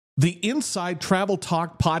The Inside Travel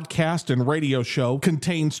Talk podcast and radio show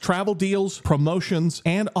contains travel deals, promotions,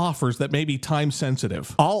 and offers that may be time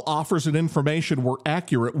sensitive. All offers and information were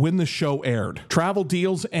accurate when the show aired. Travel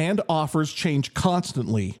deals and offers change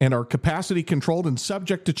constantly and are capacity controlled and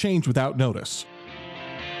subject to change without notice.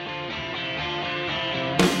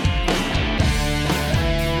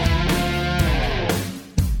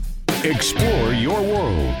 Explore your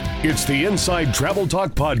world. It's the Inside Travel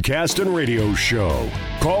Talk podcast and radio show.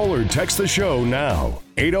 Call or text the show now.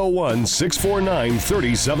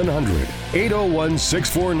 801-649-3700.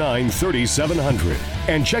 801-649-3700.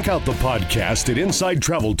 And check out the podcast at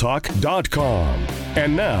InsideTravelTalk.com.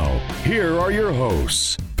 And now, here are your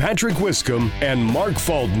hosts, Patrick Wiscombe and Mark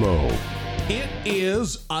Faldmo. It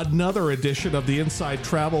is another edition of the Inside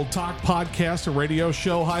Travel Talk podcast and radio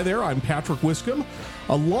show. Hi there, I'm Patrick Wiscombe,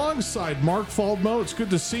 alongside Mark Faldmo. It's good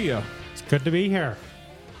to see you. It's good to be here.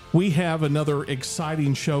 We have another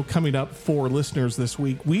exciting show coming up for listeners this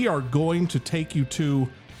week. We are going to take you to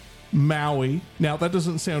Maui. Now, that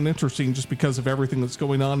doesn't sound interesting just because of everything that's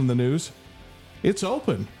going on in the news. It's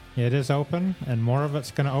open. It is open, and more of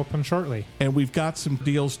it's going to open shortly. And we've got some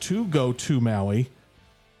deals to go to Maui.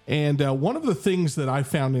 And one of the things that I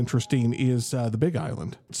found interesting is the Big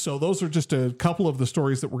Island. So those are just a couple of the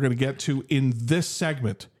stories that we're going to get to in this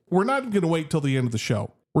segment. We're not going to wait till the end of the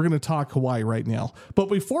show. We're going to talk Hawaii right now. But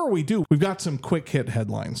before we do, we've got some quick hit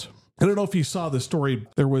headlines. I don't know if you saw the story.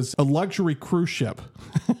 There was a luxury cruise ship,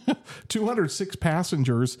 206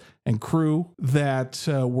 passengers and crew that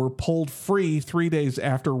were pulled free 3 days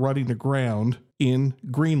after running aground in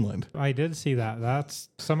Greenland. I did see that. That's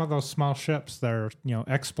some of those small ships. They're,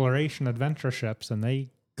 exploration adventure ships, and they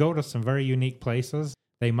go to some very unique places.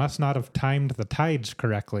 They must not have timed the tides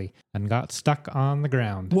correctly and got stuck on the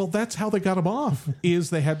ground. Well, that's how they got them off, is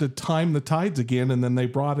they had to time the tides again, and then they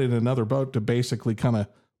brought in another boat to basically kind of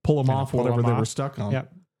pull them off whatever they were stuck on.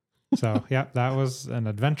 Yep. So, that was an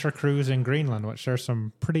adventure cruise in Greenland, which there's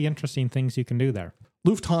some pretty interesting things you can do there.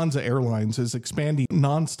 Lufthansa Airlines is expanding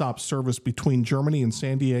nonstop service between Germany and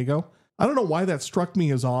San Diego. I don't know why that struck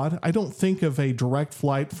me as odd. I don't think of a direct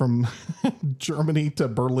flight from Germany to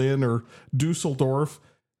Berlin or Dusseldorf,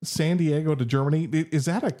 San Diego to Germany. Is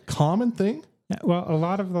that a common thing? Yeah, well, a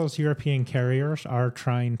lot of those European carriers are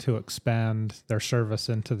trying to expand their service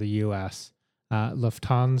into the U.S.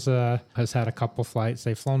 Lufthansa has had a couple flights.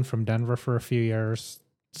 They've flown from Denver for a few years.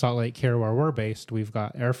 Salt Lake here where we're based, we've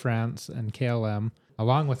got Air France and KLM,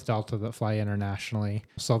 along with Delta, that fly internationally.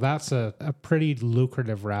 So that's a pretty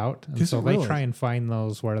lucrative route. And so they try and find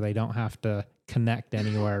those where they don't have to connect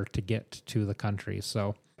anywhere to get to the country.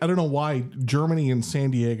 So I don't know why Germany and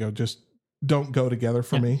San Diego just don't go together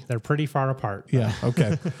for me. They're pretty far apart. Yeah,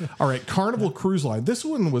 okay. All right, Carnival Cruise Line. This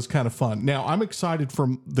one was kind of fun. Now, I'm excited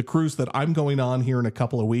from the cruise that I'm going on here in a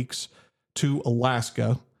couple of weeks to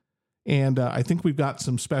Alaska. And I think we've got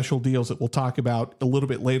some special deals that we'll talk about a little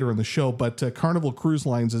bit later in the show. But Carnival Cruise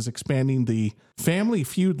Lines is expanding the Family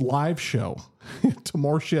Feud live show to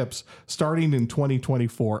more ships starting in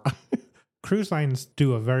 2024. Cruise lines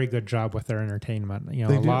do a very good job with their entertainment.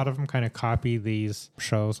 A lot of them kind of copy these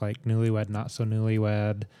shows like Newlywed, Not So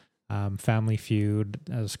Newlywed, Family Feud,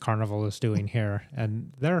 as Carnival is doing here.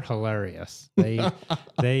 And they're hilarious. They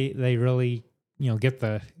really, get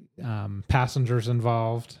the passengers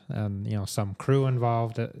involved and some crew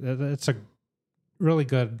involved. It's a really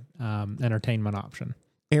good entertainment option.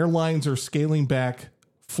 Airlines are scaling back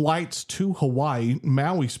flights to Hawaii,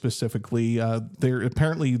 Maui specifically.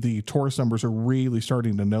 Apparently the tourist numbers are really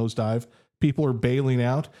starting to nosedive. People are bailing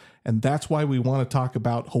out, and that's why we want to talk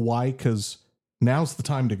about Hawaii, because now's the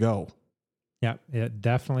time to go. Yeah, it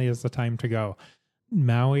definitely is the time to go.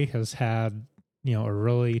 Maui has had a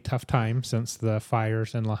really tough time since the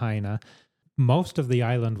fires in Lahaina. Most of the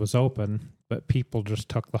island was open, but people just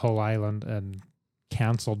took the whole island and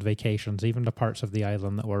canceled vacations, even to parts of the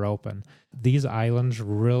island that were open. These islands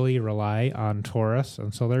really rely on tourists,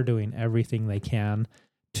 and so they're doing everything they can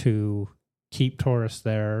to keep tourists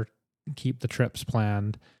there, keep the trips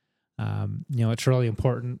planned. It's really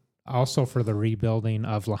important also for the rebuilding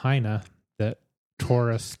of Lahaina that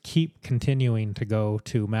tourists keep continuing to go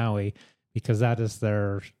to Maui, because that is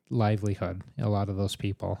their livelihood, a lot of those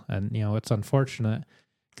people. And, it's unfortunate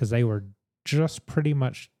because they were just pretty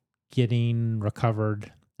much getting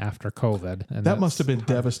recovered after COVID. And that must have been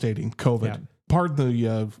devastating, COVID. Yeah.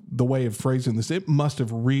 Pardon the way of phrasing this. It must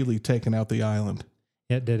have really taken out the island.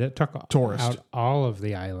 It did. It took out all of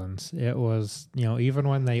the islands. It was, even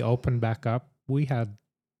when they opened back up, we had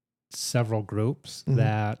several groups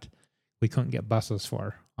that we couldn't get buses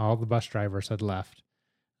for. All the bus drivers had left.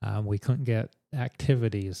 We couldn't get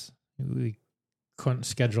activities. We couldn't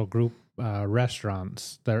schedule group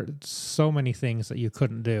restaurants. There are so many things that you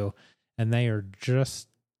couldn't do, and they are just,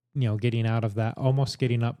 getting out of that, almost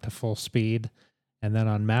getting up to full speed. And then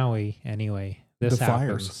on Maui, anyway, this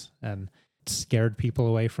happens and scared people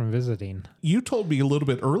away from visiting. You told me a little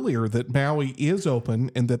bit earlier that Maui is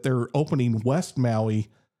open and that they're opening West Maui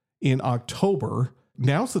in October.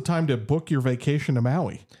 Now's the time to book your vacation to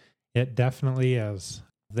Maui. It definitely is.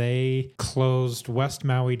 They closed West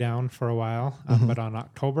Maui down for a while, but on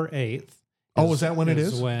October 8th. Oh, is that when it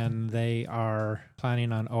is? When they are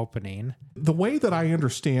planning on opening. The way that I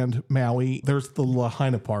understand Maui, there's the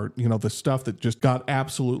Lahaina part, the stuff that just got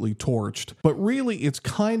absolutely torched. But really, it's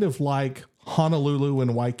kind of like Honolulu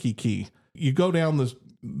and Waikiki. You go down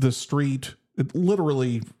the street,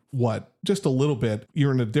 literally, just a little bit,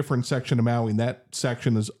 you're in a different section of Maui, and that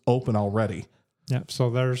section is open already. Yep. So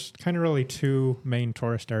there's kind of really two main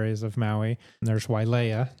tourist areas of Maui. There's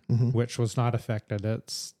Wailea, which was not affected.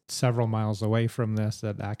 It's several miles away from this.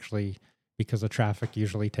 That actually, because of traffic,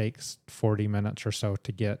 usually takes 40 minutes or so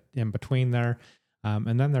to get in between there.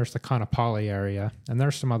 And then there's the Kaanapali area, and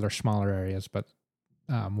there's some other smaller areas, but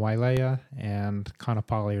Wailea and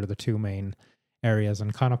Kaanapali are the two main areas.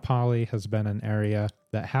 And Kaanapali has been an area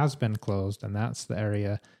that has been closed, and that's the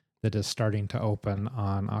area that is starting to open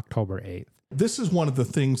on October 8th. This is one of the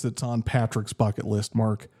things that's on Patrick's bucket list,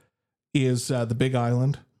 Mark, is the Big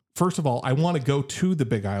Island. First of all, I want to go to the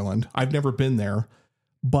Big Island. I've never been there,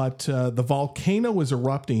 but the volcano is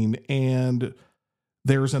erupting, and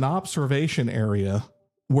there's an observation area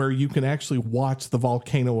where you can actually watch the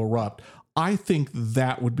volcano erupt. I think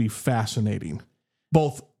that would be fascinating,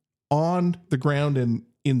 both on the ground and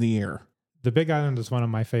in the air. The Big Island is one of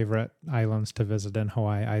my favorite islands to visit in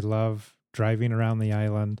Hawaii. I love driving around the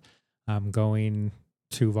island, going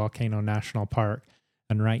to Volcano National Park.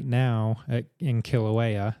 And right now in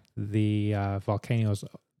Kilauea, the volcano is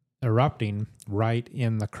erupting right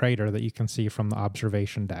in the crater that you can see from the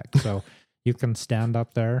observation deck. So you can stand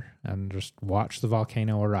up there and just watch the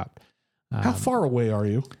volcano erupt. How far away are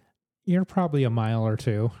you? You're probably a mile or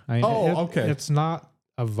two. Okay. It's not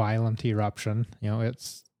a violent eruption.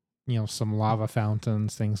 It's, some lava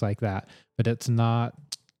fountains, things like that. But it's not,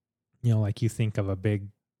 like you think of a big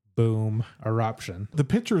boom eruption. The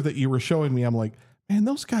picture that you were showing me, I'm like, man,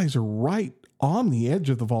 those guys are right on the edge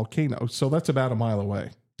of the volcano. So that's about a mile away.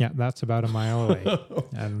 Yeah, that's about a mile away.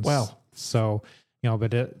 And wow. So,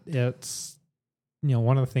 but it's,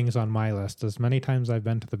 one of the things on my list is many times I've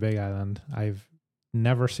been to the Big Island, I've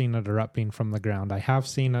never seen it erupting from the ground. I have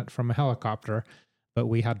seen it from a helicopter, but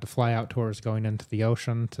we had to fly out towards going into the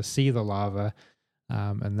ocean to see the lava.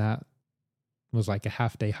 And that was like a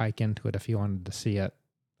half-day hike into it if you wanted to see it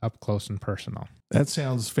up close and personal. That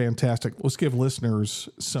sounds fantastic. Let's give listeners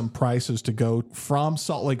some prices to go from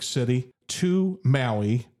Salt Lake City to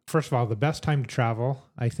Maui. First of all, the best time to travel,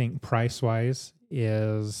 I think price-wise,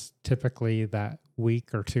 is typically that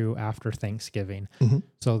week or two after Thanksgiving.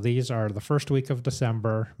 So these are the first week of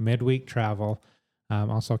December, midweek travel.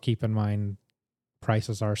 Also keep in mind,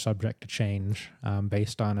 prices are subject to change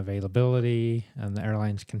based on availability, and the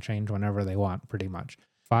airlines can change whenever they want, pretty much.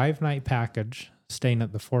 5-night package, staying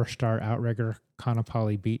at the 4-star Outrigger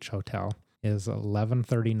Kaanapali Beach Hotel, is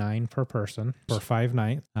 $11.39 per person for 5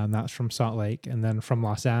 nights. That's from Salt Lake. And then from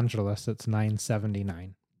Los Angeles, it's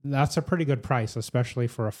 $9.79. That's a pretty good price, especially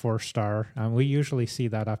for a 4-star. We usually see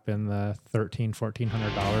that up in the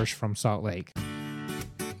 $1,400 from Salt Lake.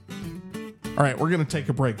 All right, we're going to take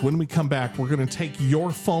a break. When we come back, we're going to take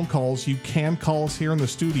your phone calls. You can call us here in the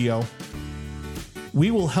studio. We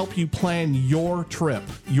will help you plan your trip,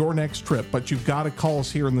 your next trip, but you've got to call us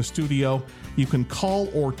here in the studio. You can call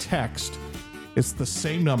or text. It's the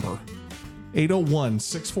same number,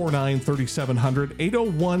 801-649-3700,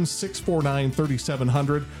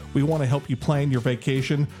 801-649-3700. We want to help you plan your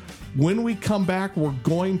vacation. When we come back, we're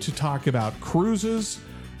going to talk about cruises.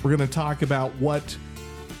 We're going to talk about what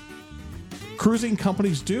cruising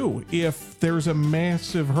companies do if there's a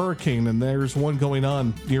massive hurricane, and there's one going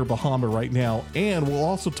on near Bahama right now. And we'll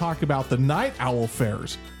also talk about the night owl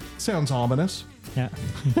fares. Sounds ominous. Yeah.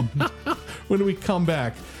 When we come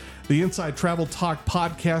back, the Inside Travel Talk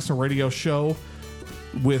podcast and radio show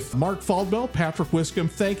with Mark Faldwell, Patrick Wiscombe.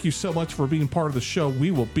 Thank you so much for being part of the show.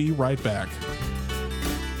 We will be right back.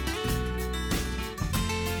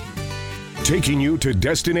 Taking you to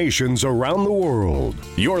destinations around the world.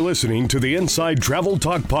 You're listening to the Inside Travel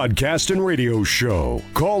Talk podcast and radio show.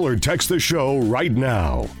 Call or text the show right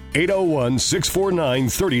now.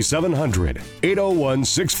 801-649-3700.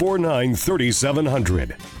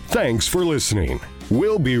 801-649-3700. Thanks for listening.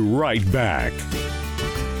 We'll be right back.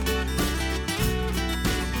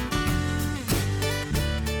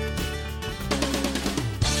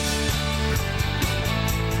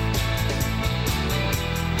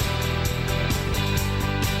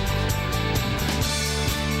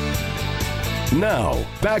 Now,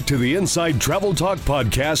 back to the Inside Travel Talk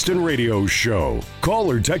podcast and radio show. Call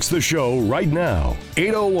or text the show right now.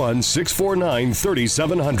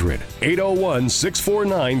 801-649-3700.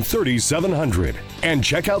 801-649-3700. And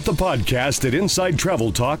check out the podcast at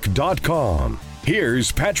InsideTravelTalk.com.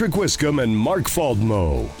 Here's Patrick Wiscombe and Mark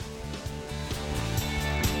Faldmo.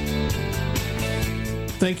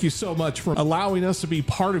 Thank you so much for allowing us to be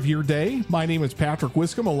part of your day. My name is Patrick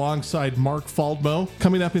Wiscombe alongside Mark Faldmo.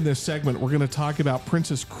 Coming up in this segment, we're going to talk about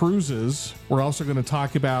Princess Cruises. We're also going to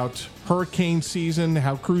talk about hurricane season,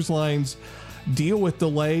 how cruise lines deal with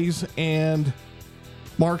delays. And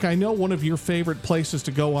Mark, I know one of your favorite places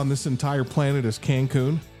to go on this entire planet is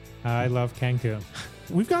Cancun. I love Cancun.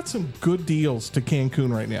 We've got some good deals to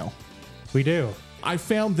Cancun right now. We do. I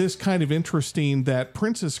found this kind of interesting that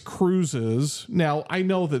Princess Cruises, now I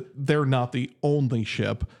know that they're not the only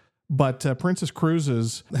ship, but Princess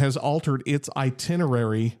Cruises has altered its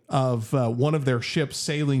itinerary of one of their ships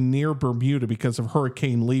sailing near Bermuda because of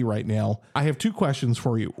Hurricane Lee right now. I have two questions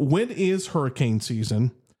for you. When is hurricane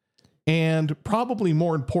season? And probably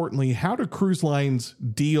more importantly, how do cruise lines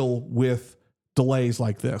deal with delays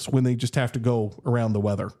like this when they just have to go around the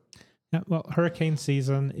weather? Yeah, well, hurricane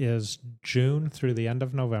season is June through the end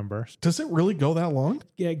of November. Does it really go that long?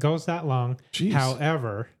 Yeah, it goes that long. Jeez.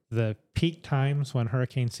 However, the peak times when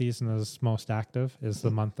hurricane season is most active is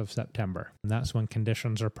the month of September. And that's when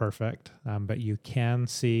conditions are perfect. But you can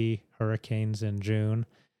see hurricanes in June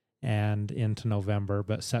and into November.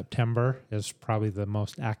 But September is probably the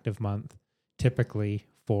most active month typically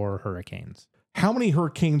for hurricanes. How many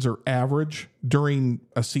hurricanes are average during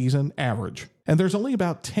a season? Average. And there's only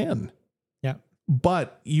about 10. Yeah.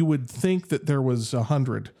 But you would think that there was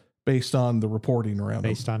 100 based on the reporting around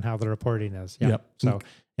Based on how the reporting is. Yeah. Yep. So,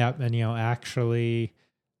 yeah. And, actually,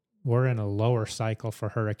 we're in a lower cycle for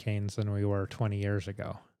hurricanes than we were 20 years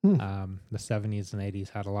ago. The 70s and 80s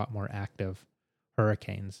had a lot more active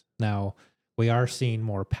hurricanes. Now, we are seeing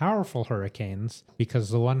more powerful hurricanes because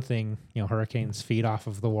the one thing, hurricanes feed off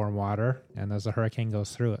of the warm water. And as the hurricane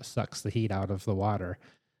goes through, it sucks the heat out of the water.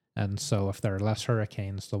 And so if there are less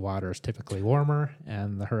hurricanes, the water is typically warmer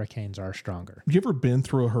and the hurricanes are stronger. Have you ever been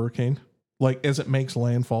through a hurricane? Like as it makes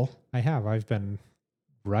landfall? I have. I've been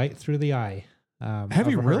right through the eye.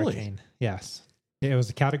 Have you really? Hurricane. Yes. It was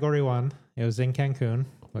a Category 1. It was in Cancun,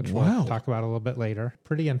 which we'll talk about a little bit later.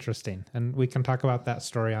 Pretty interesting. And we can talk about that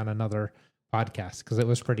story on another podcast because it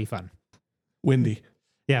was pretty fun. Windy.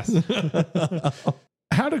 Yes.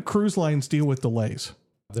 How do cruise lines deal with delays?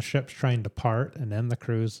 The ship's trying to part and end the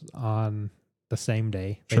cruise on the same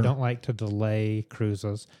day. Sure. They don't like to delay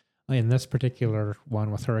cruises. In this particular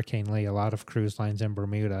one with Hurricane Lee, a lot of cruise lines in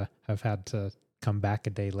Bermuda have had to come back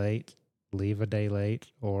a day late, leave a day late,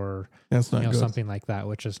 or That's not good. something like that,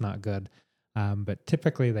 which is not good. But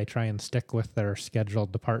typically they try and stick with their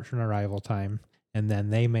scheduled departure and arrival time, and then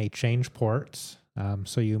they may change ports.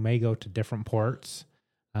 So you may go to different ports.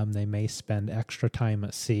 They may spend extra time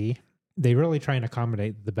at sea. They really try and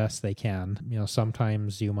accommodate the best they can.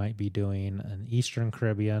 Sometimes you might be doing an Eastern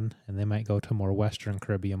Caribbean and they might go to more Western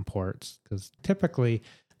Caribbean ports because typically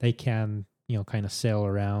they can, kind of sail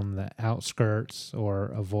around the outskirts or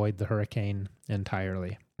avoid the hurricane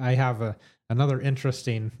entirely. I have another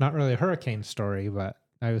interesting, not really a hurricane story, but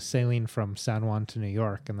I was sailing from San Juan to New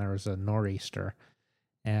York and there was a nor'easter.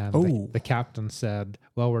 And the captain said,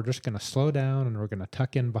 well, we're just going to slow down and we're going to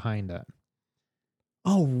tuck in behind it.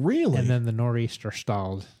 Oh, really? And then the nor'easter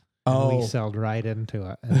stalled. And we sailed right into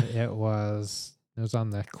it. And it was on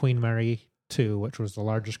the Queen Mary 2, which was the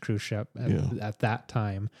largest cruise ship at that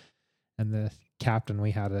time. And the captain, we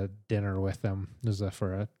had a dinner with him. It was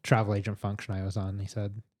for a travel agent function I was on. He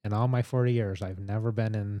said, in all my 40 years, I've never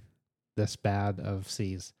been in this bad of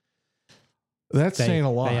seas. That's saying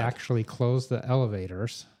a lot. They actually closed the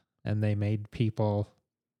elevators and they made people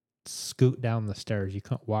scoot down the stairs. You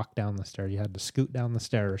couldn't walk down the stairs. You had to scoot down the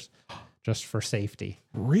stairs just for safety.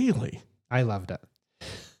 Really? I loved it.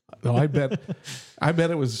 No, I bet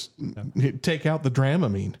it was take out the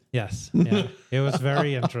Dramamine. Yes. Yeah. It was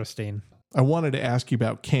very interesting. I wanted to ask you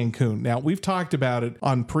about Cancun. Now, we've talked about it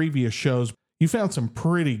on previous shows. You found some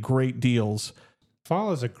pretty great deals.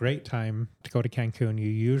 Fall is a great time to go to Cancun. You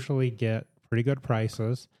usually get pretty good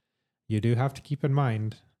prices. You do have to keep in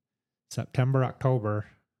mind September, October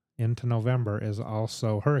into November is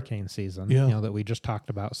also hurricane season, that we just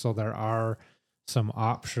talked about. So there are some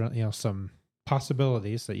some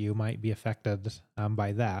possibilities that you might be affected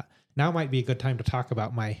by that. Now might be a good time to talk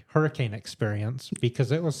about my hurricane experience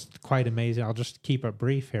because it was quite amazing. I'll just keep it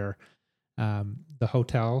brief here. The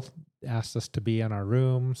hotel asked us to be in our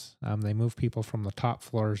rooms. They moved people from the top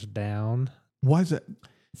floors down. Why is it?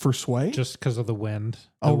 For sway? just because of the wind.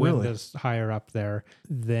 Oh, The wind really? is higher up there.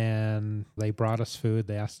 Then they brought us food.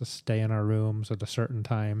 They asked us to stay in our rooms at a certain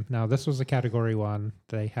time. Now, this was a category 1.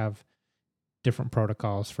 They have different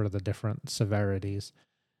protocols for the different severities.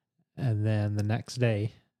 And then the next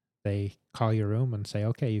day, they call your room and say,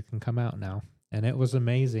 okay, you can come out now. And it was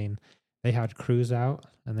amazing. They had crews out,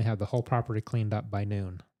 and they had the whole property cleaned up by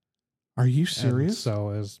noon. Are you And serious?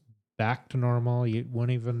 so it was back to normal. You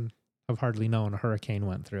wouldn't even have hardly known a hurricane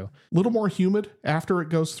went through. A little more humid after it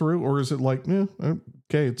goes through, or is it like,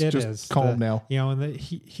 okay, it's It just is. calm now? You know, and the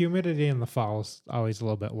humidity in the fall is always a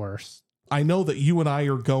little bit worse. I know that you and I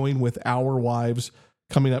are going with our wives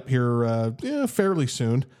coming up here fairly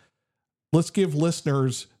soon. Let's give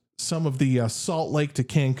listeners some of the Salt Lake to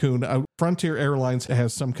Cancun. Frontier Airlines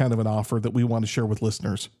has some kind of an offer that we want to share with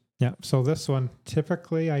listeners. Yeah. So this one,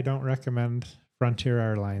 typically I don't recommend Frontier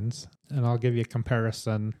Airlines, and I'll give you a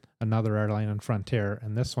comparison, another airline and Frontier.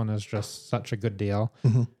 And this one is just such a good deal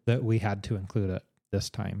that we had to include it this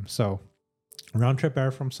time. So round trip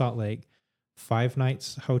air from Salt Lake, 5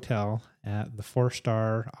 nights hotel at the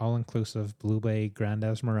 4-star all-inclusive Blue Bay Grand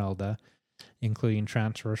Esmeralda, including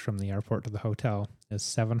transfers from the airport to the hotel, is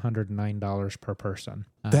 $709 per person.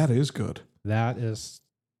 That is good. That is,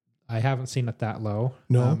 I haven't seen it that low.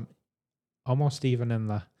 No. Almost even in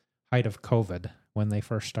the height of COVID, when they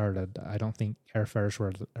first started, I don't think airfares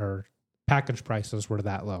or package prices were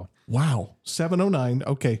that low. Wow. $709.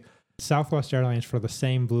 Okay. Southwest Airlines for the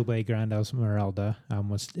same Blue Bay Grand Esmeralda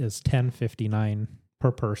is $10.59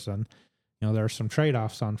 per person. You know, there are some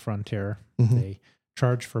trade-offs on Frontier. They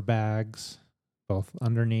charge for bags, both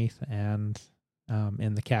underneath and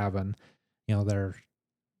in the cabin. You know, they're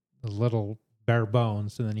a little bare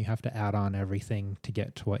bones, and then you have to add on everything to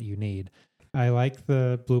get to what you need. I like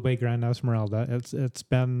the Blue Bay Grand Esmeralda. It's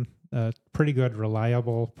been a pretty good,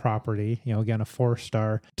 reliable property. You know, again, a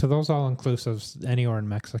 4-star. To those all-inclusives anywhere in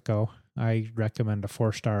Mexico, I recommend a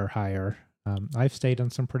 4-star or higher. I've stayed in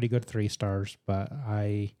some pretty good 3-stars, but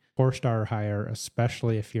 4-star or higher,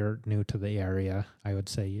 especially if you're new to the area, I would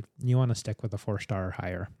say you want to stick with a 4-star or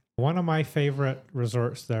higher. One of my favorite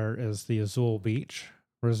resorts there is the Azul Beach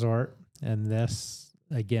Resort, and this,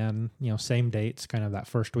 again, you know, same dates, kind of that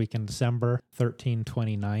first week in December,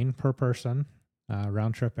 $13.29 per person,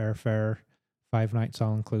 round trip airfare, 5 nights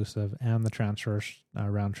all inclusive, and the transfers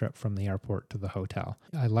round trip from the airport to the hotel.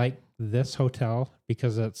 I like this hotel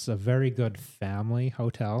because it's a very good family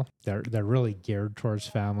hotel. They're really geared towards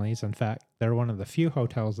families. In fact, they're one of the few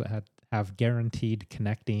hotels that have guaranteed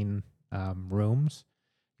connecting rooms.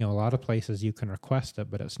 You know, a lot of places you can request it,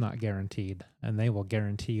 but it's not guaranteed, and they will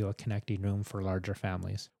guarantee you a connecting room for larger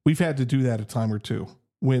families. We've had to do that a time or two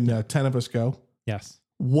when 10 of us go. Yes.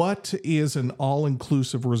 What is an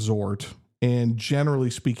all-inclusive resort? And generally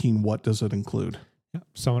speaking, what does it include? Yeah.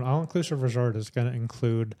 So an all-inclusive resort is going to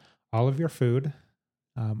include all of your food,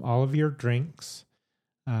 all of your drinks,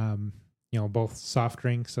 you know, both soft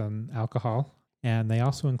drinks and alcohol. And they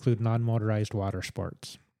also include non-motorized water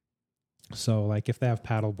sports. So like if they have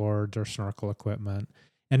paddle boards or snorkel equipment,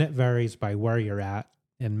 and it varies by where you're at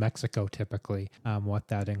in Mexico, typically, what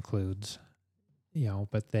that includes, you know,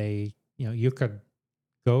 but you could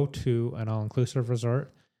go to an all-inclusive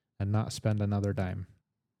resort and not spend another dime.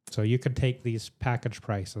 So you could take these package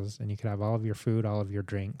prices and you could have all of your food, all of your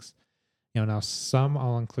drinks. You know, now some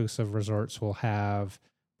all-inclusive resorts will have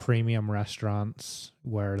premium restaurants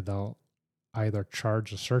where they'll either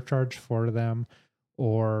charge a surcharge for them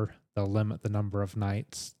or they'll limit the number of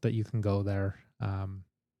nights that you can go there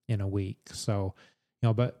in a week. So, you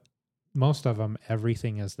know, but most of them,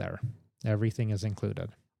 everything is there. Everything is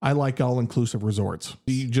included. I like all-inclusive resorts.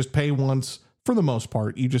 You just pay once. For the most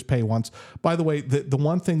part, you just pay once. By the way, the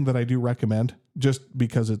one thing that I do recommend, just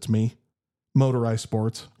because it's me, motorized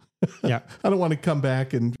sports. Yeah. I don't want to come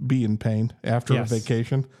back and be in pain after a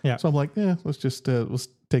vacation. Yeah. So I'm like, let's just let's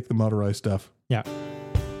take the motorized stuff. Yeah.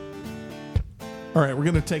 All right, we're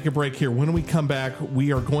going to take a break here. When we come back,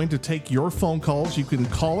 we are going to take your phone calls. You can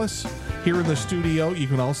call us here in the studio. You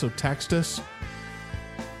can also text us.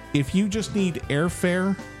 If you just need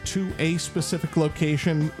airfare to a specific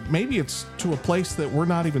location, maybe it's to a place that we're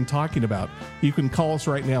not even talking about, you can call us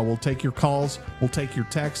right now. We'll take your calls. We'll take your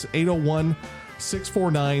texts.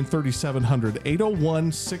 801-649-3700.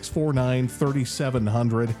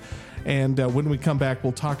 801-649-3700. And when we come back,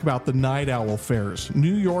 we'll talk about the night owl fares.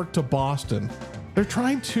 New York to Boston. They're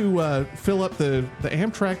trying to fill up the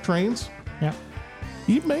Amtrak trains. Yeah.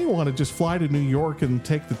 You may want to just fly to New York and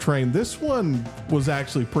take the train. This one was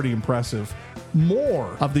actually pretty impressive.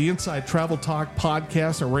 More of the Inside Travel Talk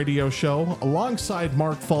podcast and radio show alongside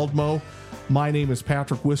Mark Faldmo. My name is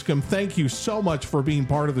Patrick Wiscombe. Thank you so much for being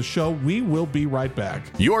part of the show. We will be right back.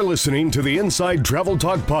 You're listening to the Inside Travel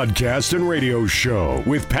Talk podcast and radio show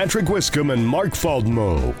with Patrick Wiscombe and Mark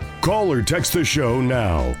Faldmo. Call or text the show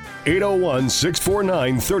now.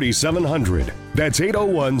 801-649-3700. That's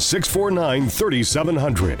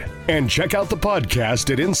 801-649-3700. And check out the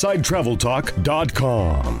podcast at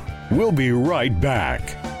InsideTravelTalk.com. We'll be right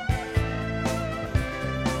back.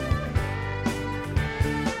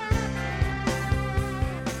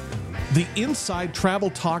 The Inside Travel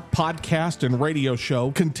Talk podcast and radio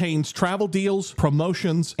show contains travel deals,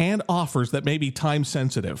 promotions, and offers that may be time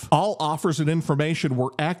sensitive. All offers and information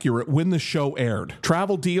were accurate when the show aired.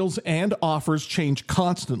 Travel deals and offers change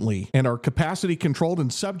constantly and are capacity controlled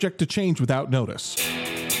and subject to change without notice.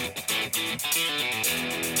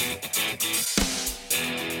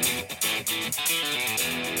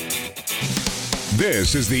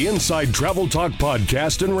 This is the Inside Travel Talk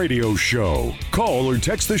podcast and radio show. Call or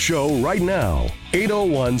text the show right now.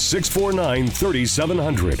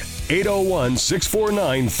 801-649-3700.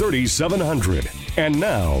 801-649-3700. And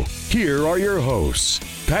now, here are your hosts,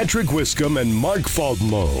 Patrick Wiscombe and Mark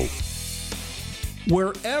Faldmo.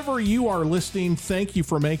 Wherever you are listening, thank you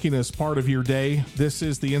for making us part of your day. This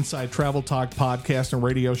is the Inside Travel Talk podcast and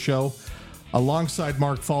radio show. Alongside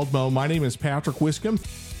Mark Faldmo, my name is Patrick Wiscombe.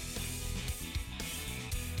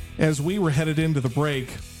 As we were headed into the break,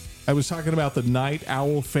 I was talking about the night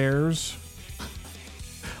owl fares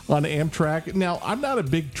on Amtrak. Now, I'm not a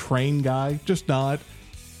big train guy, just not.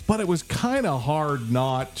 But it was kind of hard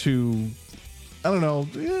not to, I don't know,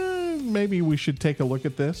 maybe we should take a look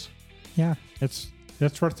at this. Yeah, it's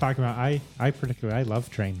worth talking about. I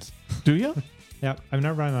love trains. Do you? Yeah, I've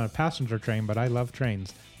never run on a passenger train, but I love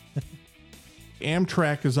trains.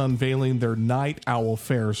 Amtrak is unveiling their night owl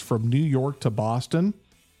fares from New York to Boston.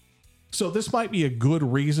 So this might be a good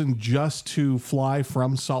reason just to fly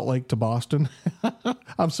from Salt Lake to Boston.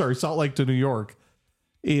 Salt Lake to New York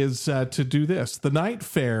is to do this. The night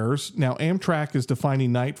fares, now Amtrak is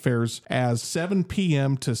defining night fares as 7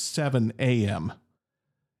 p.m. to 7 a.m.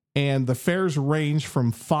 And the fares range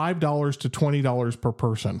from $5 to $20 per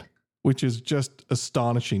person, which is just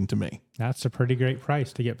astonishing to me. That's a pretty great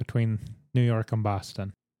price to get between New York and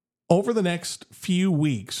Boston. Over the next few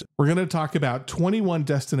weeks, we're going to talk about 21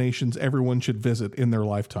 destinations everyone should visit in their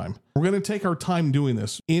lifetime. We're going to take our time doing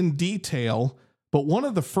this in detail, but one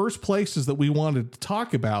of the first places that we wanted to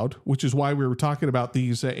talk about, which is why we were talking about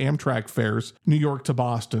these Amtrak fares, New York to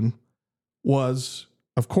Boston, was,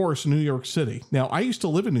 of course, New York City. Now, I used to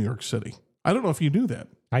live in New York City. I don't know if you knew that.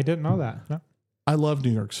 I didn't know that. No. I love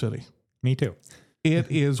New York City. Me too. It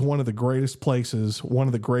is one of the greatest places, one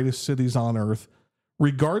of the greatest cities on earth.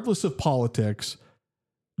 Regardless of politics,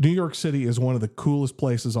 New York City is one of the coolest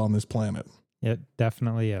places on this planet. It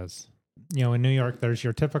definitely is. You know, in New York, there's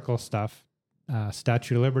your typical stuff.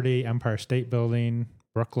 Statue of Liberty, Empire State Building,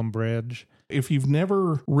 Brooklyn Bridge. If you've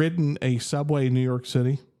never ridden a subway in New York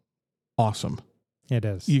City, awesome. It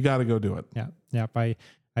is. You got to go do it. Yeah. Yep. I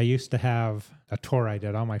used to have a tour I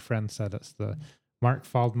did. All my friends said it's the Mark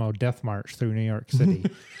Faldmo Death March through New York City.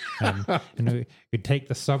 and we'd take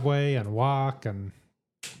the subway and walk and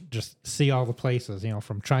just see all the places,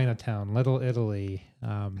 from Chinatown, Little Italy,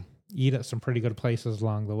 eat at some pretty good places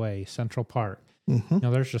along the way, Central Park.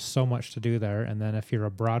 Mm-hmm. There's just so much to do there. And then if you're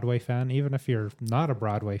a Broadway fan, even if you're not a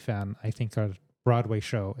Broadway fan, I think a Broadway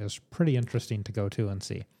show is pretty interesting to go to and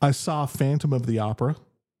see. I saw Phantom of the Opera.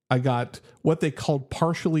 I got what they called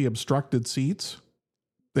partially obstructed seats.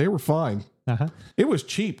 They were fine. Uh-huh. It was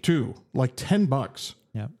cheap too, like $10.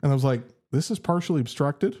 Yeah. And I was like, this is partially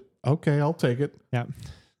obstructed? Okay, I'll take it. Yeah.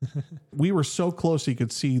 We were so close you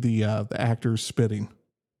could see the actors spitting.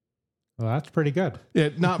 Well, that's pretty good.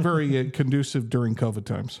 Not very conducive during COVID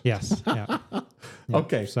times. Yes. Yeah. Yeah.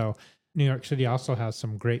 Okay. So New York City also has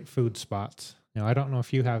some great food spots. I don't know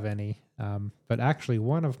if you have any, but actually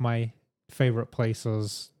one of my favorite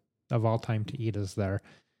places of all time to eat is there.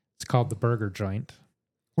 It's called the Burger Joint.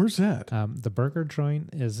 Where's that? The Burger Joint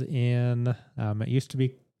is in, it used to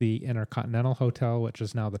be the Intercontinental Hotel, which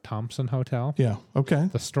is now the Thompson Hotel. Yeah, okay.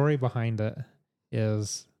 The story behind it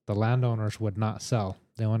is the landowners would not sell.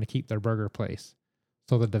 They want to keep their burger place.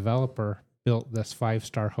 So the developer built this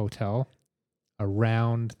 5-star hotel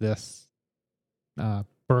around this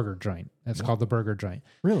burger joint. It's called the Burger Joint.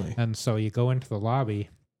 Really? And so you go into the lobby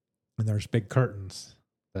and there's big curtains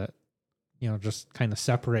that, just kind of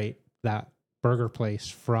separate that burger place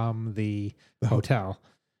from the hotel.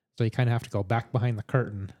 So you kind of have to go back behind the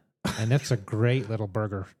curtain, and it's a great little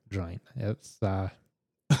burger joint. It's,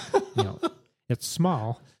 it's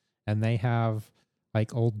small, and they have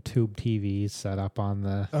like old tube TVs set up on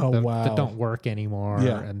wow. that don't work anymore.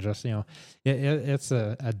 Yeah. And just, it's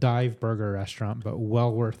a dive burger restaurant, but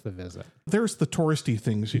well worth the visit. There's the touristy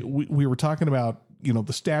things. We were talking about,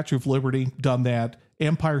 the Statue of Liberty, done that.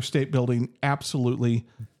 Empire State Building, absolutely.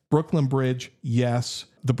 Brooklyn Bridge, yes.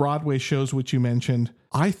 The Broadway shows, which you mentioned.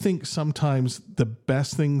 I think sometimes the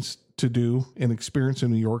best things to do and experience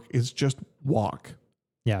in New York is just walk.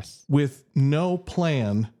 Yes. With no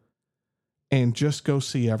plan and just go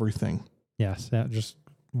see everything. Yes. Just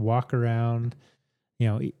walk around,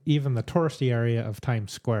 even the touristy area of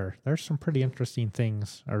Times Square. There's some pretty interesting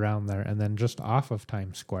things around there. And then just off of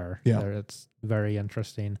Times Square, it's very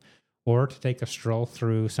interesting. Or to take a stroll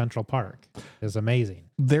through Central Park is amazing.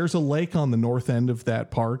 There's a lake on the north end of that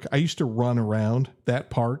park. I used to run around that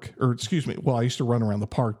park, I used to run around the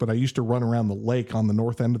park, but I used to run around the lake on the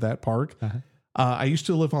north end of that park. Uh-huh. I used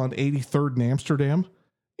to live on 83rd in Amsterdam,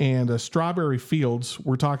 and Strawberry Fields,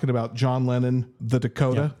 we're talking about John Lennon, the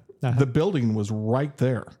Dakota. Yeah. Uh-huh. The building was right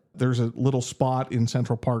there. There's a little spot in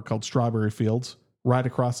Central Park called Strawberry Fields, right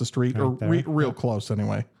across the street, real close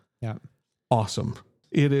anyway. Yeah. Awesome.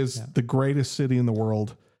 It is the greatest city in the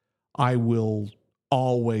world. I will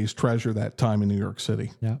always treasure that time in New York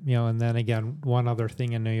City. Yeah. And then again, one other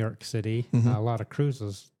thing in New York City, a lot of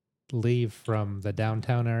cruises leave from the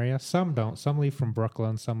downtown area. Some don't. Some leave from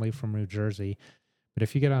Brooklyn. Some leave from New Jersey. But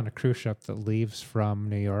if you get on a cruise ship that leaves from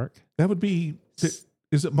New York, that would be,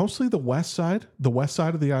 is it mostly the west side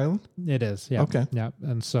of the island? It is. Yeah. Okay. Yeah.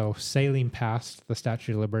 And so sailing past the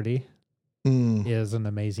Statue of Liberty is an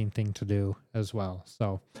amazing thing to do as well.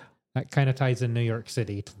 So that kind of ties in New York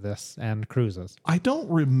City to this and cruises. I don't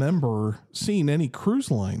remember seeing any cruise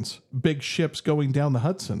lines, big ships going down the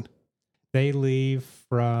Hudson. They leave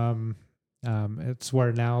from, it's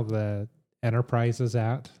where now the Enterprise is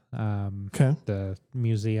at, the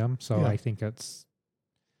museum. So I think it's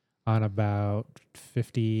on about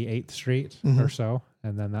 58th Street or so.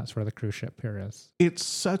 And then that's where the cruise ship pier is. It's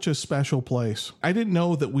such a special place. I didn't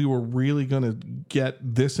know that we were really going to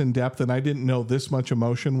get this in depth, and I didn't know this much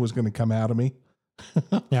emotion was going to come out of me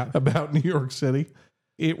about New York City.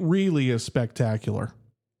 It really is spectacular.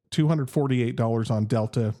 $248 on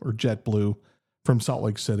Delta or JetBlue from Salt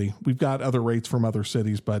Lake City. We've got other rates from other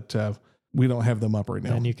cities, but we don't have them up right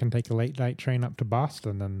now. And you can take a late night train up to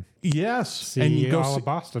Boston and see and you go all of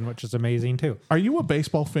Boston, which is amazing too. Are you a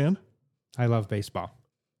baseball fan? I love baseball.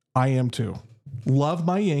 I am too. Love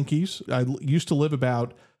my Yankees. I used to live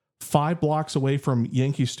about 5 blocks away from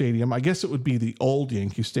Yankee Stadium. I guess it would be the old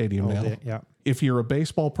Yankee Stadium now. Yeah. If you're a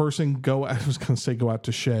baseball person, go out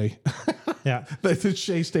to Shea. Yeah. The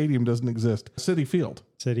Shea Stadium doesn't exist. Citi Field.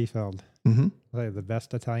 Mm-hmm. The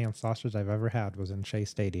best Italian sausage I've ever had was in Shea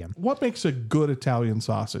Stadium. What makes a good Italian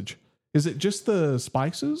sausage? Is it just the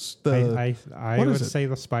spices? I would say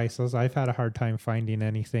the spices. I've had a hard time finding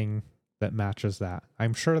anything that matches that.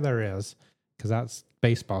 I'm sure there is, because that's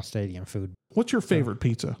baseball stadium food. What's your favorite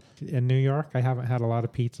pizza? In New York, I haven't had a lot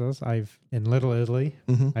of pizzas. In Little Italy,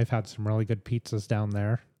 I've had some really good pizzas down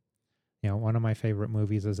there. One of my favorite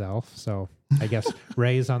movies is Elf. So I guess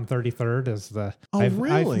Ray's on 33rd is the...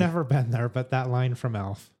 Really? I've never been there, but that line from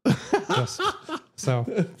Elf.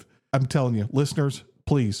 I'm telling you, listeners,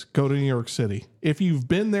 please go to New York City. If you've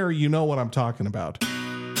been there, you know what I'm talking about.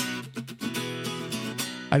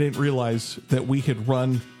 I didn't realize that we had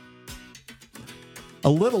run a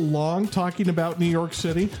little long talking about New York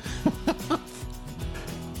City.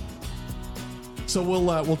 So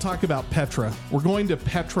we'll talk about Petra. We're going to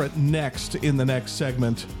Petra next in the next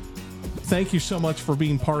segment. Thank you so much for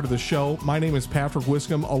being part of the show. My name is Patrick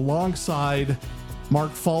Wiscombe alongside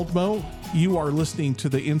Mark Faldmo. You are listening to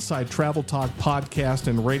the Inside Travel Talk podcast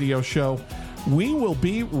and radio show. We will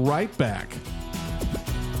be right back.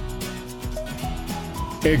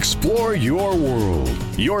 Explore your world.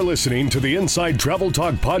 You're listening to the Inside Travel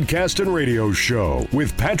Talk podcast and radio show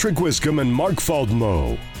with Patrick Wiscombe and Mark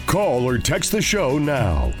Faldmo. Call or text the show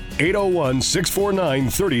now.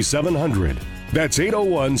 801-649-3700. That's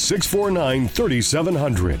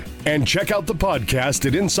 801-649-3700. And check out the podcast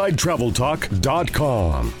at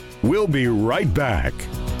InsideTravelTalk.com. We'll be right back.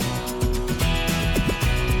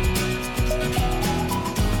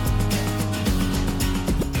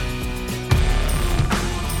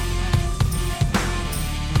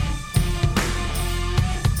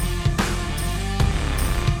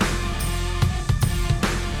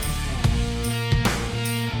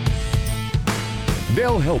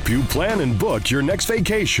 They'll help you plan and book your next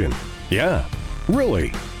vacation. Yeah,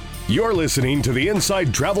 really. You're listening to the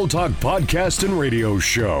Inside Travel Talk podcast and radio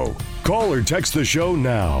show. Call Call or text the show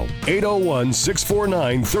now.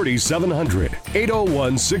 801-649-3700.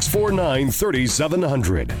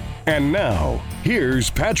 801-649-3700. And now, here's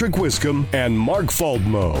Patrick Wiscombe and Mark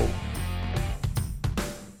Faldmo.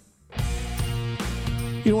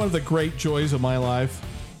 You know, one of the great joys of my life,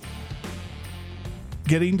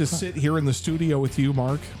 getting to sit here in the studio with you,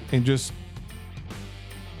 Mark, and just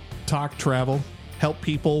talk travel, help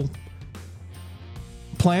people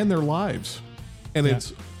plan their lives. And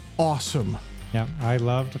it's awesome. Yeah, I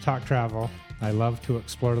love to talk travel. I love to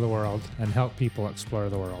explore the world and help people explore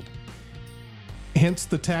the world. Hence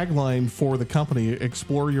the tagline for the company,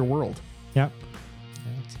 Explore Your World. Yep.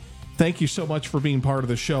 Thank you so much for being part of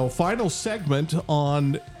the show. Final segment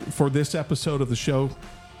for this episode of the show.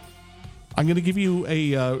 I'm going to give you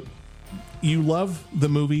you love the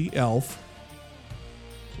movie Elf.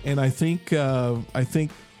 And I think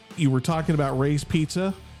you were talking about Ray's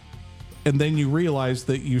Pizza. And then you realized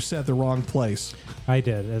that you said the wrong place. I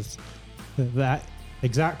did. That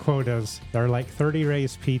exact quote is, there are like 30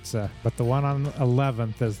 Ray's Pizza, but the one on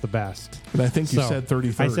 11th is the best. And I think you said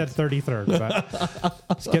 33rd. I said 33rd, but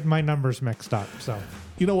it's getting my numbers mixed up. So,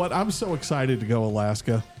 you know what? I'm so excited to go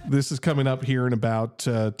Alaska. This is coming up here in about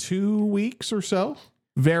 2 weeks or so.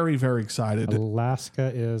 Very, very excited.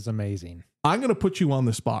 Alaska is amazing. I'm going to put you on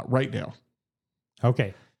the spot right now.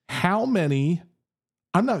 Okay. How many...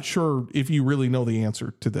 I'm not sure if you really know the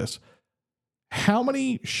answer to this. How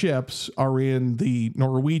many ships are in the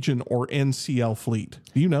Norwegian or NCL fleet?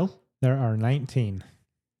 Do you know? There are 19.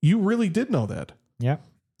 You really did know that? Yep.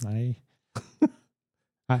 How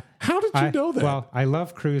did you know that? Well, I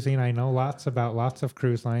love cruising. I know lots of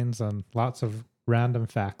cruise lines and lots of random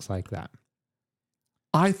facts like that.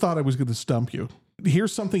 I thought I was going to stump you.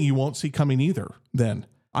 Here's something you won't see coming either then.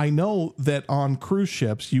 I know that on cruise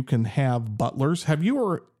ships, you can have butlers. Have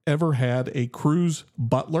you ever had a cruise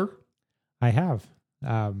butler? I have.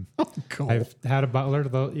 Cool. I've had a butler,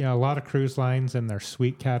 though. You know, a lot of cruise lines in their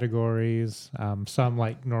suite categories. Some,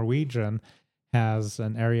 like Norwegian, has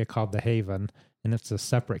an area called the Haven, and it's a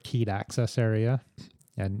separate keyed access area.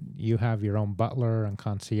 And you have your own butler and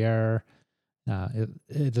concierge.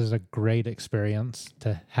 It is a great experience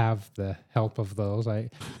to have the help of those.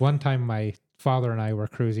 One time my father and I were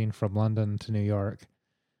cruising from London to New York.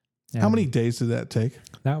 How many days did that take?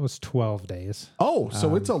 That was 12 days. Oh,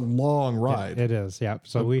 so it's a long ride. It is, yeah.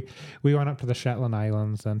 So we went up to the Shetland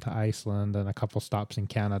Islands and to Iceland and a couple stops in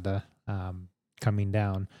Canada coming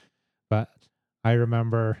down. But I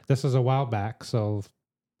remember, this is a while back, so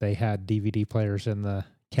they had DVD players in the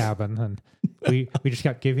cabin, and we just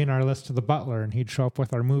kept giving our list to the butler, and he'd show up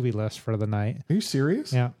with our movie list for the night. Are you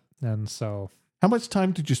serious? Yeah. And so... How much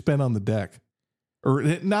time did you spend on the deck? Or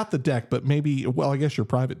not the deck, but maybe, well, I guess your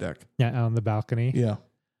private deck. Yeah, on the balcony. Yeah.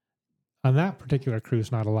 On that particular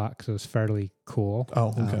cruise, not a lot because it was fairly cool.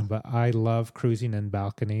 Oh, okay. But I love cruising in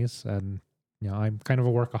balconies, and I'm kind of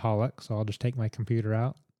a workaholic, so I'll just take my computer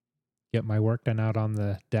out, get my work done out on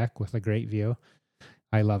the deck with a great view.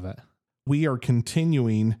 I love it. We are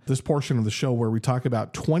continuing this portion of the show where we talk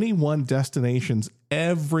about 21 destinations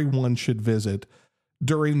everyone should visit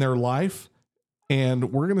during their life.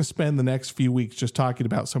 And we're going to spend the next few weeks just talking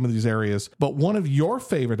about some of these areas. But one of your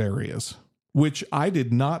favorite areas, which I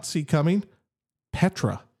did not see coming,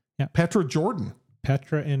 Petra. Yeah. Petra, Jordan.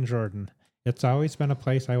 Petra in Jordan. It's always been a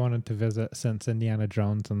place I wanted to visit since Indiana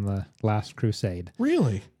Jones and the Last Crusade.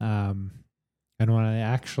 Really? And when I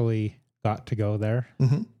actually got to go there,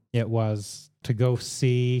 it was to go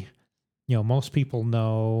see, most people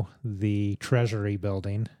know the Treasury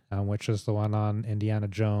building, which is the one on Indiana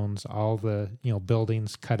Jones, all the,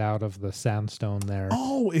 buildings cut out of the sandstone there.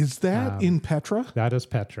 Oh, is that in Petra? That is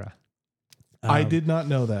Petra. I did not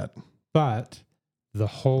know that. But the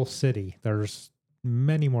whole city, there's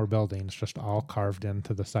many more buildings just all carved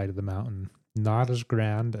into the side of the mountain. Not as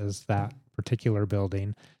grand as that particular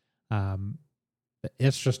building.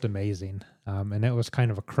 It's just amazing. And it was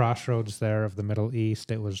kind of a crossroads there of the Middle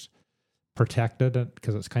East. It was protected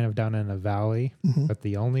because it's kind of down in a valley, but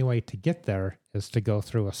the only way to get there is to go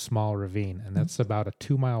through a small ravine, and that's about a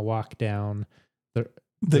 2-mile walk down the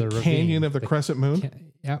canyon of the Crescent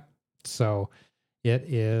Moon. Yep. So it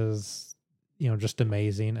is, just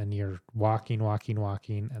amazing, and you're walking,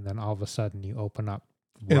 and then all of a sudden you open up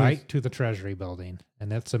right to the Treasury building,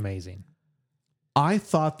 and it's amazing. I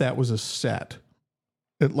thought that was a set,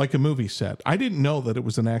 like a movie set. I didn't know that it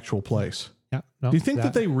was an actual place. Yeah. No, do you think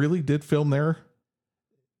that they really did film there?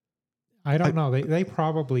 I don't know. They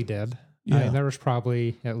probably did. Yeah. I mean, there was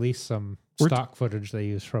probably at least some stock footage they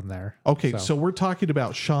used from there. Okay, so we're talking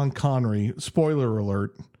about Sean Connery. Spoiler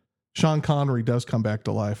alert. Sean Connery does come back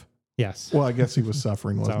to life. Yes. Well, I guess he was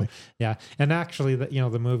suffering, wasn't he? Yeah. And actually,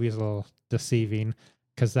 the movie is a little deceiving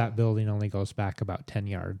because that building only goes back about 10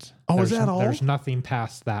 yards. Oh, is that all? There's nothing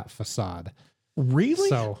past that facade. Really?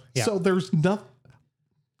 So, yeah. So there's nothing.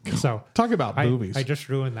 So talk about movies. I just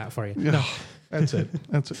ruined that for you. Yeah, No. That's it.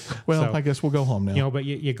 Well, I guess we'll go home now. But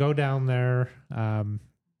you go down there,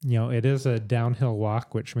 it is a downhill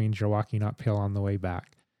walk, which means you're walking uphill on the way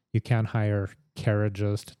back. You can hire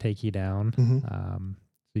carriages to take you down.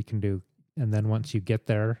 You can do, and then once you get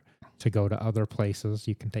there to go to other places,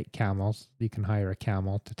 you can take camels. You can hire a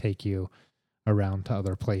camel to take you around to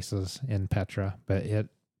other places in Petra. But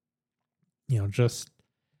just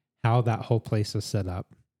how that whole place is set up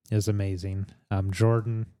is amazing.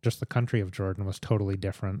 Jordan, just the country of Jordan was totally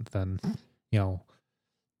different than,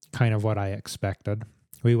 kind of what I expected.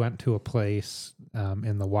 We went to a place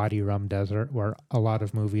in the Wadi Rum Desert where a lot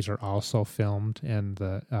of movies are also filmed in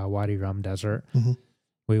the Wadi Rum Desert.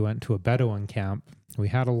 We went to a Bedouin camp. We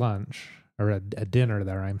had a lunch or a dinner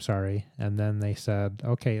there, I'm sorry. And then they said,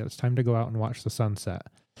 okay, it's time to go out and watch the sunset.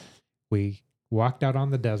 We walked out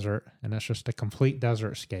on the desert and it's just a complete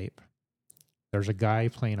desert scape. There's a guy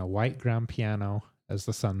playing a white grand piano as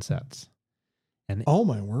the sun sets. And oh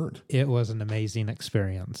my word. It was an amazing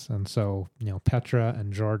experience. And so, Petra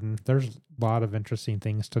and Jordan, there's a lot of interesting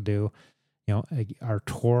things to do. Our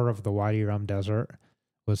tour of the Wadi Rum Desert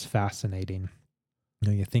was fascinating.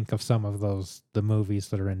 You think of some of the movies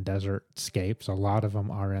that are in desert scapes. A lot of them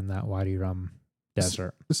are in that Wadi Rum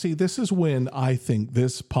Desert. See, this is when I think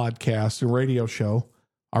this podcast and radio show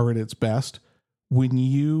are at its best. When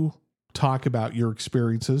you talk about your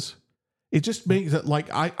experiences, it just makes it like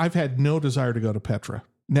I've had no desire to go to Petra.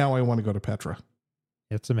 Now I want to go to Petra.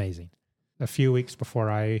 It's amazing. A few weeks before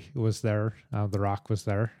I was there, The Rock was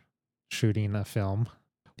there shooting a film.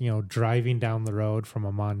 Driving down the road from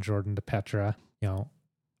Amman, Jordan to Petra, all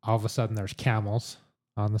of a sudden there's camels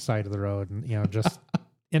on the side of the road and, just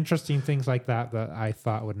interesting things like that I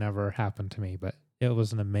thought would never happen to me, but it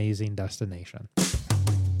was an amazing destination.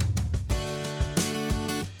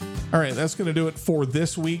 All right, that's going to do it for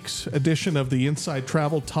this week's edition of the Inside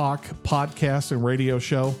Travel Talk podcast and radio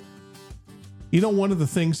show. One of the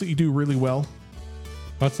things that you do really well?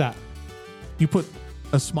 What's that? You put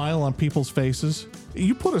a smile on people's faces.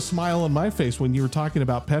 You put a smile on my face when you were talking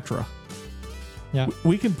about Petra. Yeah.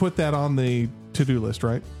 We can put that on the to-do list,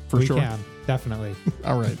 right? We can, definitely.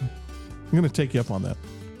 All right. I'm going to take you up on that.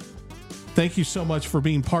 Thank you so much for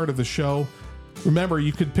being part of the show. Remember,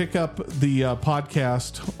 you could pick up the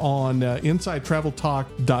podcast on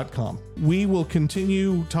InsideTravelTalk.com. We will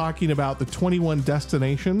continue talking about the 21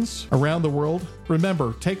 destinations around the world.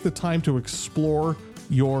 Remember, take the time to explore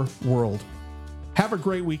your world. Have a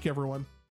great week, everyone.